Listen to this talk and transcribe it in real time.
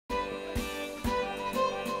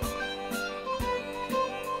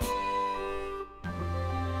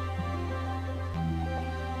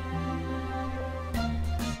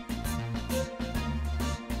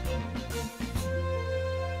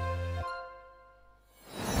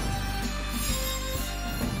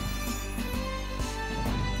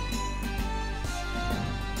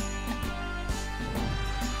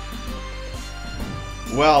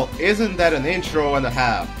Well, isn't that an intro and a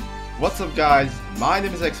half? What's up guys, my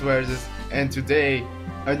name is Xver and today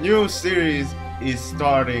a new series is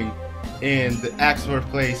starting in the Xver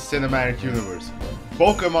Plays cinematic universe.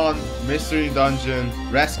 Pokemon Mystery Dungeon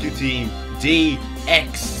Rescue Team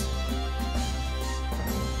DX.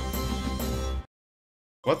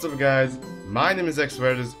 What's up guys, my name is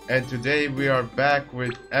Xver and today we are back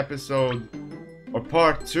with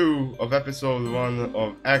part 2 of episode 1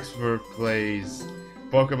 of Xver Plays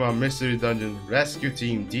Pokemon Mystery Dungeon Rescue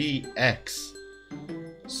Team DX.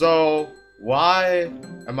 So, why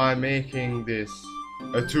am I making this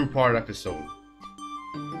a 2-part episode?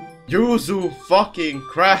 Yuzu fucking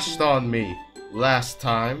crashed on me last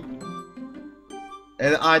time,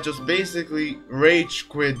 and I just basically rage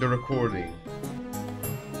quit the recording.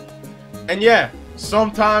 And yeah,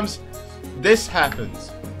 sometimes this happens,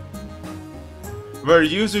 where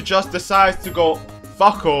Yuzu just decides to go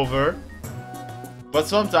fuck over. But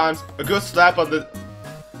sometimes a good slap on the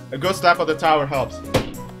tower helps.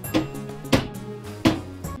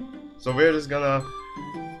 So we're just gonna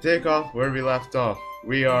take off where we left off.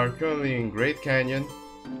 We are currently in Great Canyon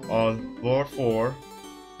on floor 4,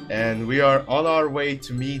 and we are on our way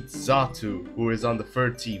to meet Xatu, who is on the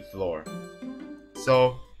 13th floor.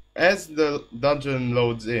 So as the dungeon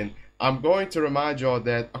loads in, I'm going to remind y'all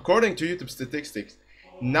that according to YouTube statistics,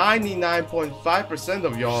 99.5%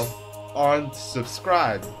 of y'all aren't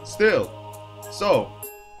subscribed still. So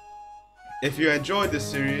if you enjoyed this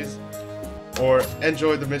series, or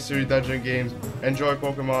enjoy the mystery dungeon games, enjoy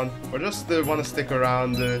Pokemon, or just want to stick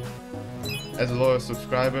around as a loyal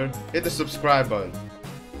subscriber, hit the subscribe button.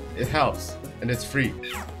 It helps and it's free.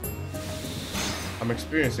 I'm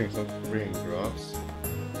experiencing some ring drops.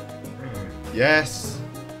 Yes.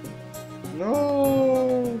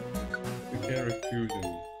 No, we can't refuse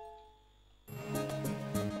him.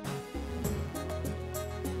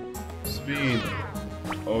 Speed.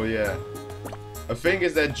 Oh yeah. The thing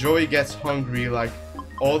is that Joey gets hungry like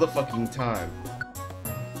all the fucking time.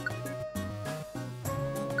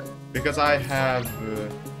 Because I have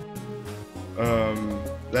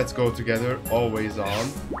Let's Go Together always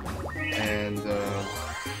on, and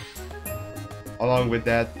along with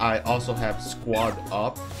that I also have Squad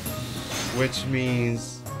Up, which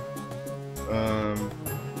means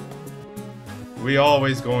we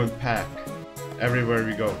always go in pack everywhere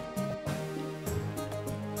we go.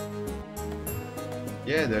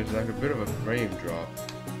 Yeah, there's like a bit of a frame drop.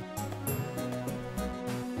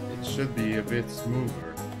 It should be a bit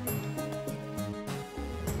smoother.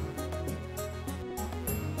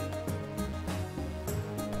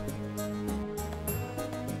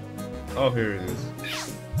 Oh, here it is.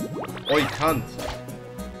 Oh, you can't.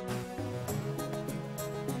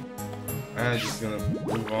 I'm just gonna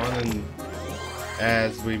move on, and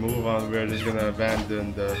as we move on, we're just gonna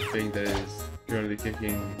abandon the thing that is currently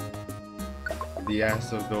kicking the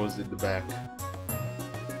ass of those in the back.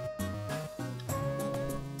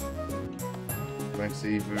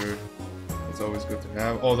 Xver, it's always good to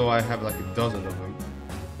have, although I have like a dozen of them.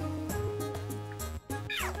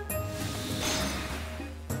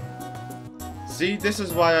 See, this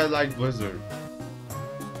is why I like Blizzard.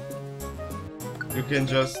 You can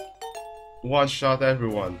just one-shot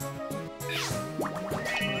everyone.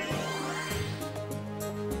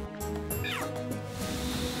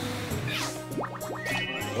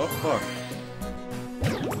 Oh fuck.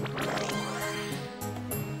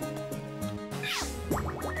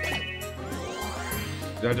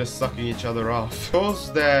 They're just sucking each other off.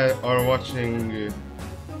 Those that are watching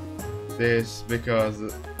this because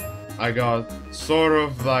I got sort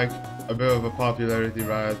of like a bit of a popularity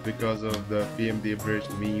rise because of the PMD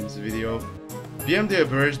Abridged memes video. PMD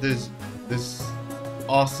Abridged is this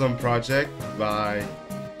awesome project by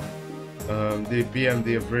the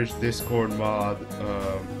PMD Abridged Discord mod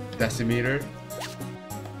Decimeter,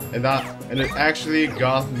 and it actually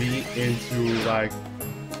got me into like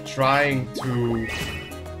trying to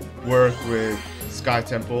work with Sky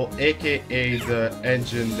Temple, aka the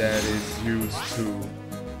engine that is used to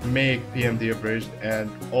make PMD Abridged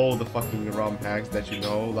and all the fucking ROM hacks that you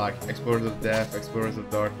know, like Explorers of Death, Explorers of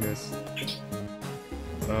Darkness,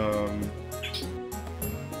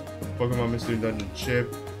 Pokemon Mystery Dungeon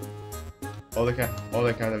Chip, all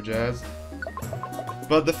that kind of jazz.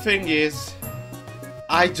 But the thing is,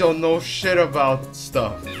 I don't know shit about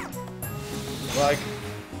stuff. Like,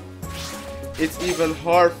 it's even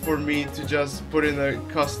hard for me to just put in a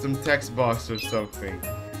custom text box or something.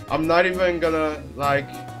 I'm not even gonna like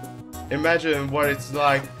imagine what it's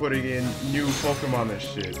like putting in new Pokemon and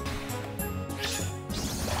shit.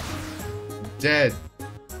 Dead.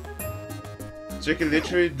 Chicken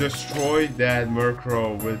literally destroyed that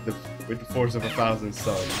Murkrow with the force of 1,000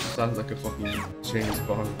 suns. Sounds like a fucking James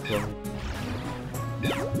Bond clone.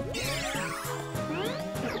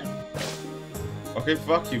 Okay,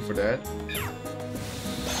 fuck you for that.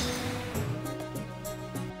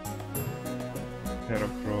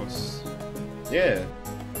 Cross. Yeah.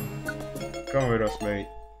 Come with us, mate.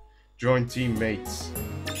 Join teammates.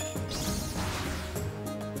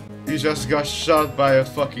 You just got shot by a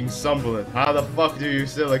fucking sunbullet. How the fuck do you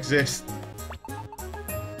still exist?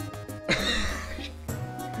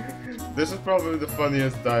 This is probably the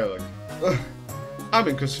funniest dialogue. I'm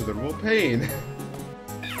in considerable pain.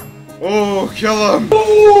 Oh, kill him!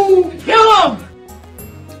 Ooh, kill him!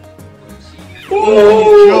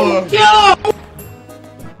 Oh, kill him! Kill him!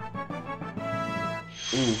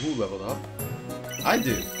 Ooh, who leveled up? I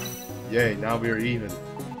did. Yay, now we're even.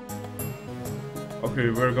 Okay,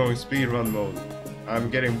 we're going speedrun mode.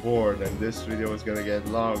 I'm getting bored and this video is gonna get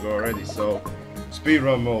long already, so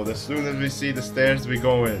speedrun mode. As soon as we see the stairs, we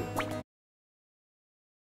go in.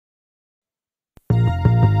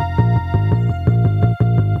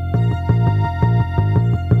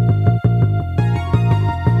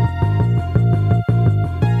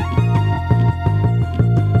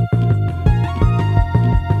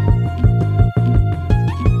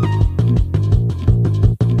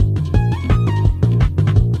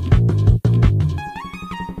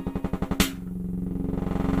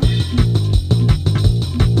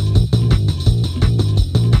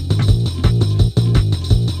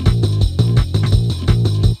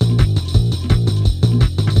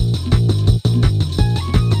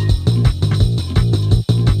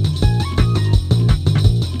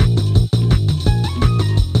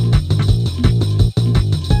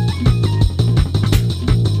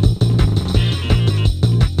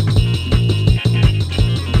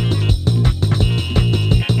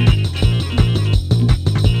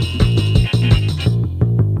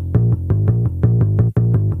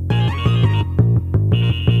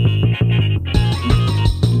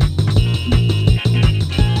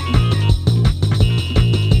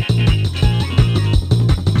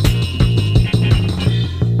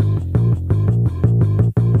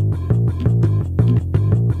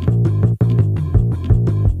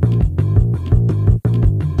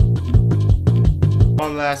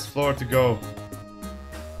 One last floor to go.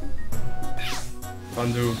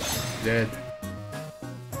 Hondu, dead.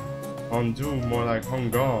 Hondu, more like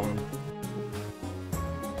Hong Kong.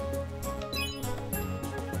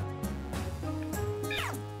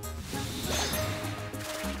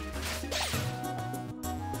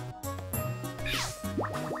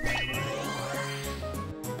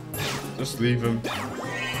 Just leave him.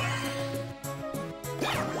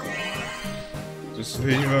 Just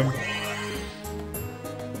leave him.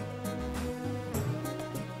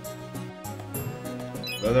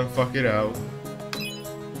 Let him fuck it out.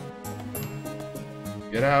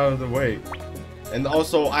 Get out of the way. And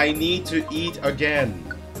also, I need to eat again.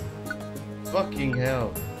 Fucking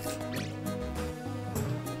hell.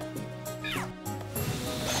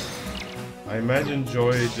 I imagine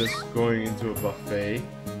Joy just going into a buffet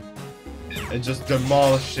and just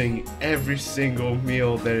demolishing every single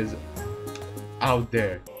meal that is out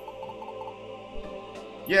there.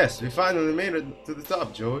 Yes, we finally made it to the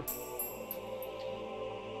top, Joy.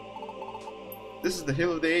 This is the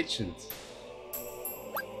Hill of the Ancients.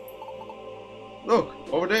 Look,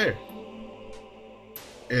 over there.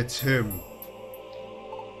 It's him.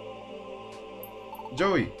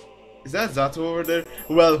 Joey, is that Zato over there?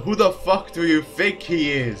 Well, who the fuck do you think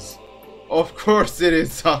he is? Of course it is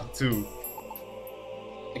Zato.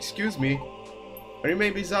 Excuse me, are you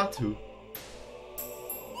maybe Zato?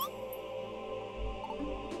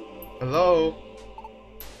 Hello?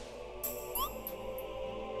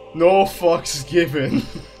 No fucks given.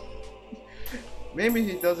 Maybe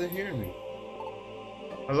he doesn't hear me.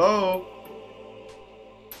 Hello?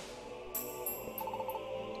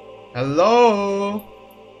 Hello?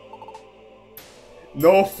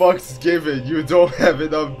 No fucks given. You don't have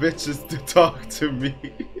enough bitches to talk to me.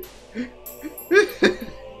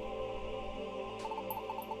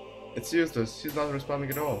 It's useless. He's not responding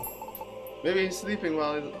at all. Maybe he's sleeping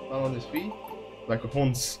while on his feet? Like a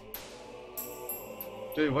hunts.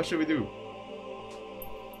 Dude, what should we do?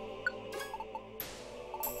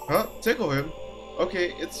 Huh? Tickle him?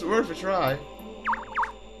 Okay, it's worth a try.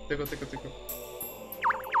 Tickle, tickle, tickle.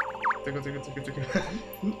 Tickle, tickle, tickle, tickle.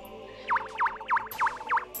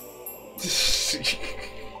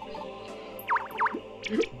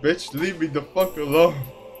 Bitch, leave me the fuck alone.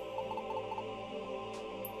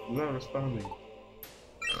 I'm not responding.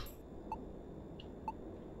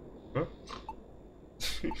 Huh?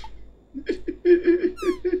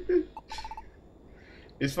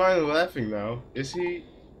 He's finally laughing now. Is he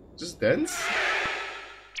just dense?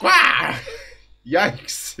 Quah!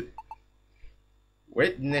 Yikes!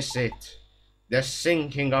 Witness it. The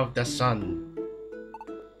sinking of the sun.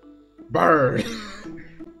 Burn!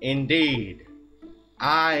 Indeed.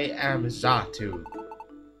 I am Zatu.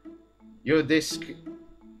 You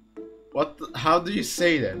how do you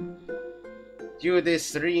say that? You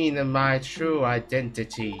discern my true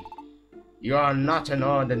identity. You are not an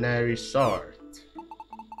ordinary sword.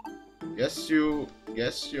 Guess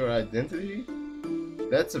your identity?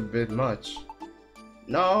 That's a bit much.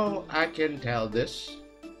 No, I can tell this.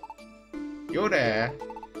 You there.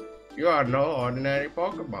 You are no ordinary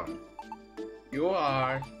Pokemon. You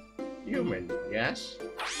are human, yes?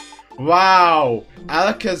 Wow!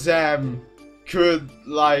 Alakazam could,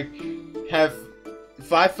 like, have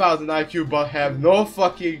 5,000 IQ but have no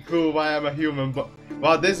fucking clue why I'm a human, but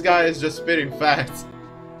while this guy is just spitting facts.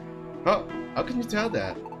 Huh? How can you tell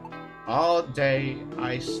that? All day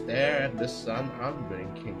I stare at the sun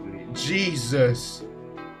unblinkingly. Jesus!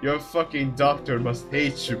 Your fucking doctor must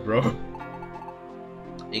hate you, bro.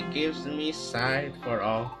 It gives me sight for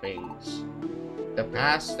all things. The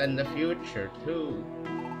past and the future, too.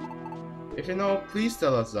 If you know, please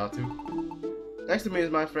tell us, Zatu. Next to me is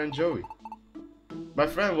my friend Joey. My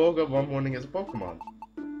friend woke up one morning as a Pokemon,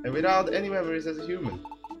 and without any memories as a human.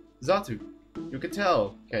 Zatu, you can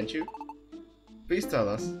tell, can't you? Please tell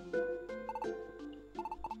us.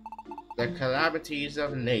 The calamities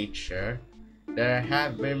of nature, there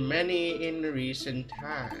have been many in recent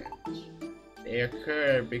times. They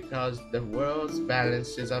occur because the world's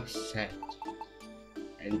balance is upset.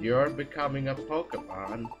 And you're becoming a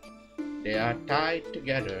Pokemon. They are tied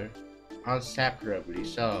together, inseparably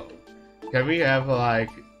so. Can we have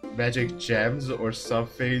like magic gems or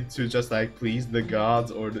something to just like please the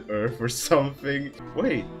gods or the earth or something?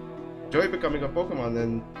 Wait, Joy becoming a Pokemon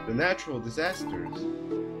and the natural disasters.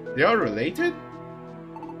 They are related?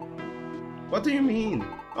 What do you mean?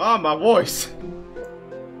 Ah, my voice!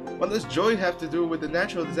 What does Joy have to do with the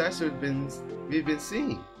natural disasters we've been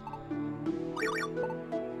seeing?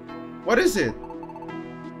 What is it?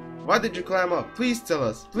 Why did you climb up? Please tell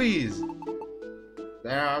us, please!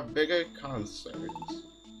 There are bigger concerns.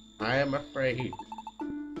 I am afraid.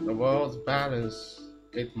 The world's balance,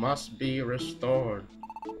 it must be restored.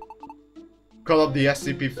 Call up the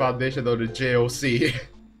SCP Foundation or the JOC.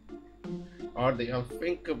 Or the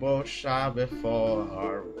unthinkable shall befall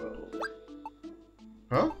our world.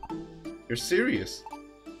 Huh? You're serious?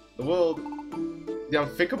 The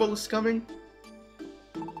unthinkable is coming?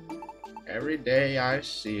 Every day I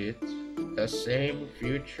see it. The same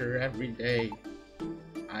future every day.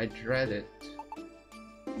 I dread it.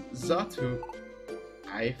 Zatu,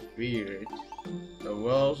 I fear it. The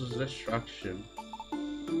world's destruction.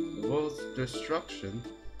 The world's destruction?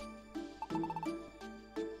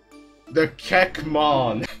 The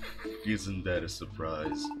Kekmon! Isn't that a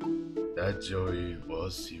surprise? That Joey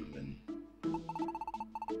was human.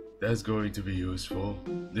 That's going to be useful.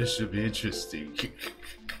 This should be interesting.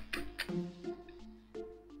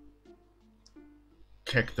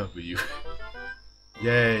 Kek W.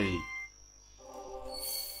 Yay!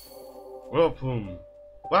 Whirlpool.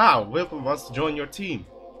 Wow, Whirlpool wants to join your team.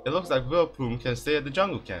 It looks like Whirlpool can stay at the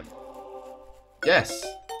jungle camp. Yes!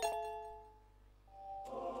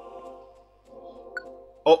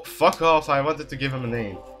 Oh, fuck off, I wanted to give him a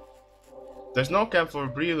name. There's no camp for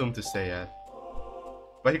Breloom to stay at.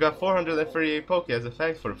 But he got 438 Poké as a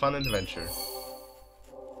thanks for the fun and adventure.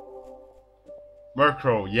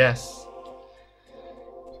 Murkrow, yes.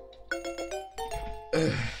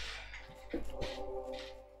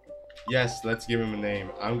 Yes, let's give him a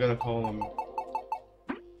name. I'm gonna call him...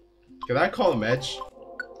 Can I call him Edge?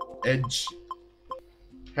 Edge.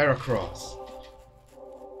 Heracross.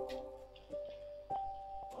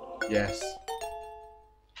 Yes.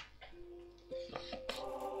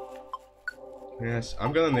 Yes,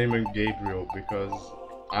 I'm gonna name him Gabriel because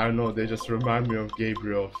I don't know, they just remind me of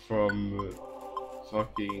Gabriel from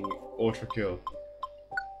fucking Ultra Kill.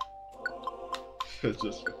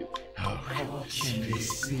 Just fucking. How can you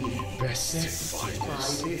see best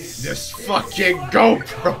to this? Just fucking go,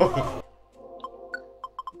 bro!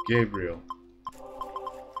 Gabriel.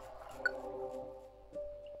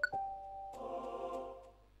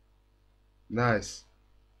 Nice.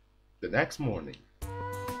 The next morning.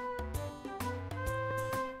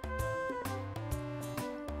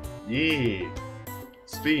 Yeah.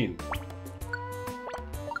 Spin.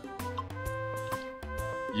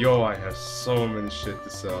 Yo, I have so many shit to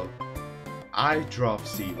sell. I drop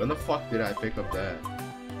C. When the fuck did I pick up that?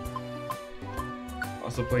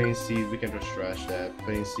 Also, plain seeds, we can just trash that.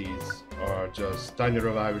 Plain seeds are just tiny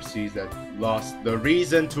reviver seeds that lost the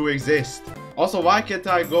reason to exist. Also, why can't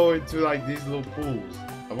I go into like these little pools?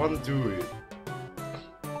 I want to do it.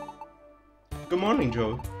 Good morning,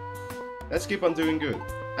 Joe. Let's keep on doing good.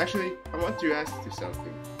 Actually, I want to ask you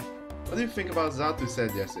something. What do you think about Zatu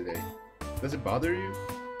said yesterday? Does it bother you?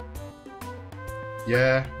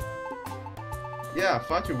 Yeah, I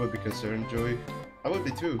thought you would be concerned, Joey. I would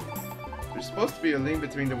be too. There's supposed to be a link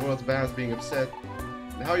between the world's balance being upset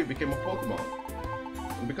and how you became a Pokemon.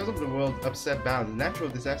 And because of the world's upset balance, natural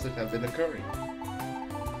disasters have been occurring.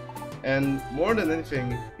 And more than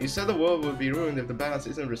anything, you said the world will be ruined if the balance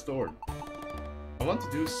isn't restored. I want to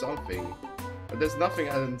do something, but there's something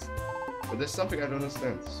I don't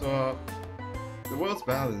understand. So, the world's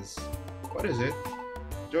balance, what is it?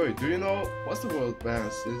 Joey, do you know what's the world's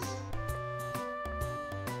balance is?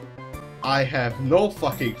 I have no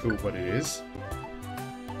fucking clue what it is.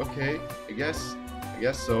 Okay, I guess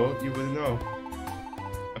so. You wouldn't know.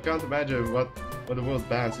 I can't imagine what the world's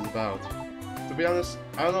balance is about. To be honest,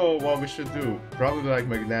 I don't know what we should do. Probably like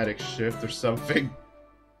magnetic shift or something.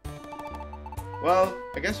 Well,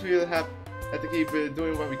 I guess we'll have to keep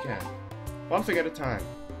doing what we can. One thing at a time.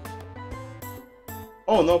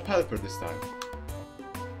 Oh, no Pelipper this time.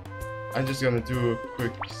 I'm just gonna do a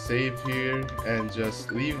quick save here and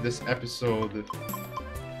just leave this episode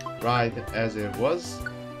right as it was.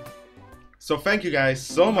 So thank you guys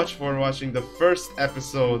so much for watching the first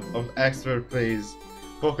episode of Xver Plays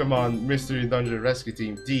Pokemon Mystery Dungeon Rescue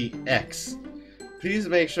Team DX. Please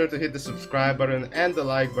make sure to hit the subscribe button and the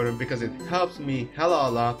like button because it helps me hella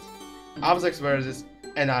a lot. I was Xver,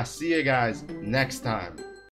 and I'll see you guys next time.